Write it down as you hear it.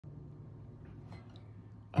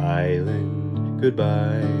Island,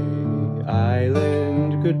 goodbye,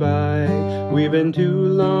 island, goodbye. We've been too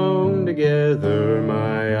long together,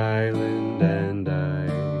 my island and I.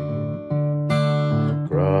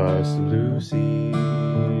 Cross the blue sea,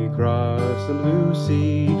 cross the blue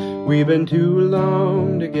sea. We've been too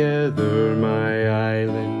long together, my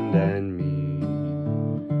island and me.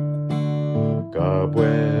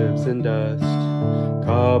 Cobwebs and dust,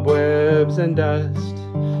 cobwebs and dust.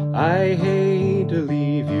 I hate to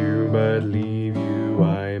leave you, but leave you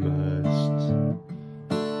I must.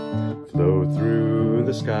 Float through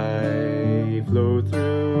the sky, float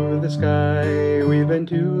through the sky. We've been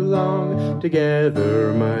too long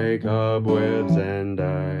together, my cobwebs and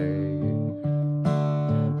I.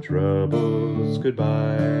 Troubles,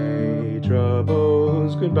 goodbye,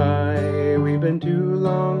 troubles, goodbye. We've been too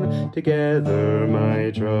long together,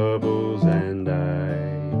 my troubles and I.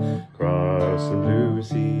 Cross the blue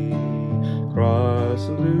sea, cross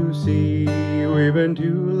the blue sea. We've been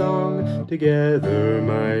too long together,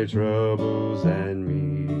 my troubles and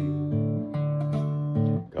me.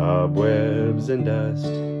 Cobwebs and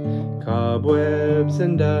dust, cobwebs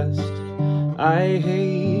and dust. I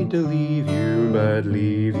hate to leave you, but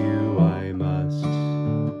leave you I must.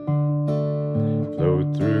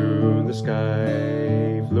 Float through the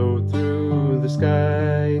sky, float through the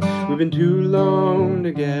sky. We've been too long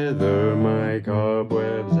together, my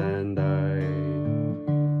cobwebs and I.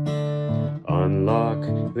 Unlock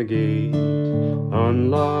the gate,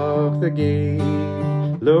 unlock the gate.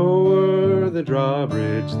 Lower the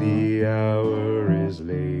drawbridge, the hour is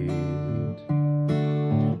late.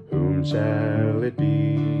 Whom shall it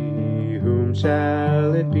be? Whom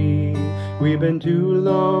shall it be? We've been too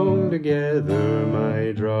long together,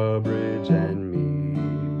 my drawbridge and me.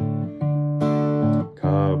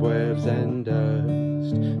 Cobwebs and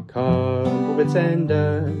dust, cobwebs and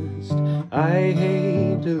dust. I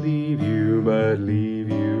hate to leave you, but leave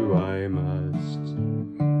you I must.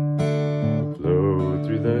 Float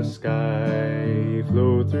through the sky,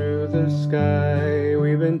 float through the sky.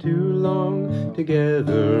 We've been too long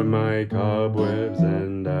together, my cobwebs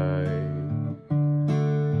and I.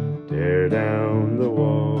 Tear down the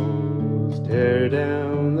walls, tear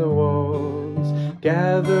down the walls.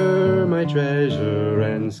 Gather my treasure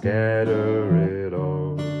and scatter it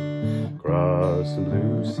all. Cross the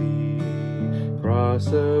blue sea, cross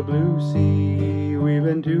the blue sea. We've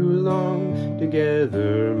been too long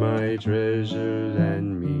together, my treasures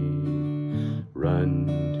and me. Run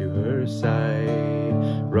to her side,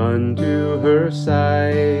 run to her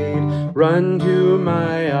side. Run to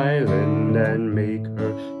my island and make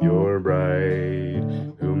her your bride.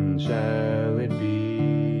 Whom shall it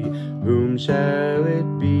be? Whom shall it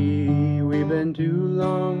be? We've been too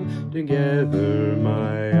long together,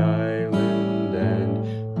 my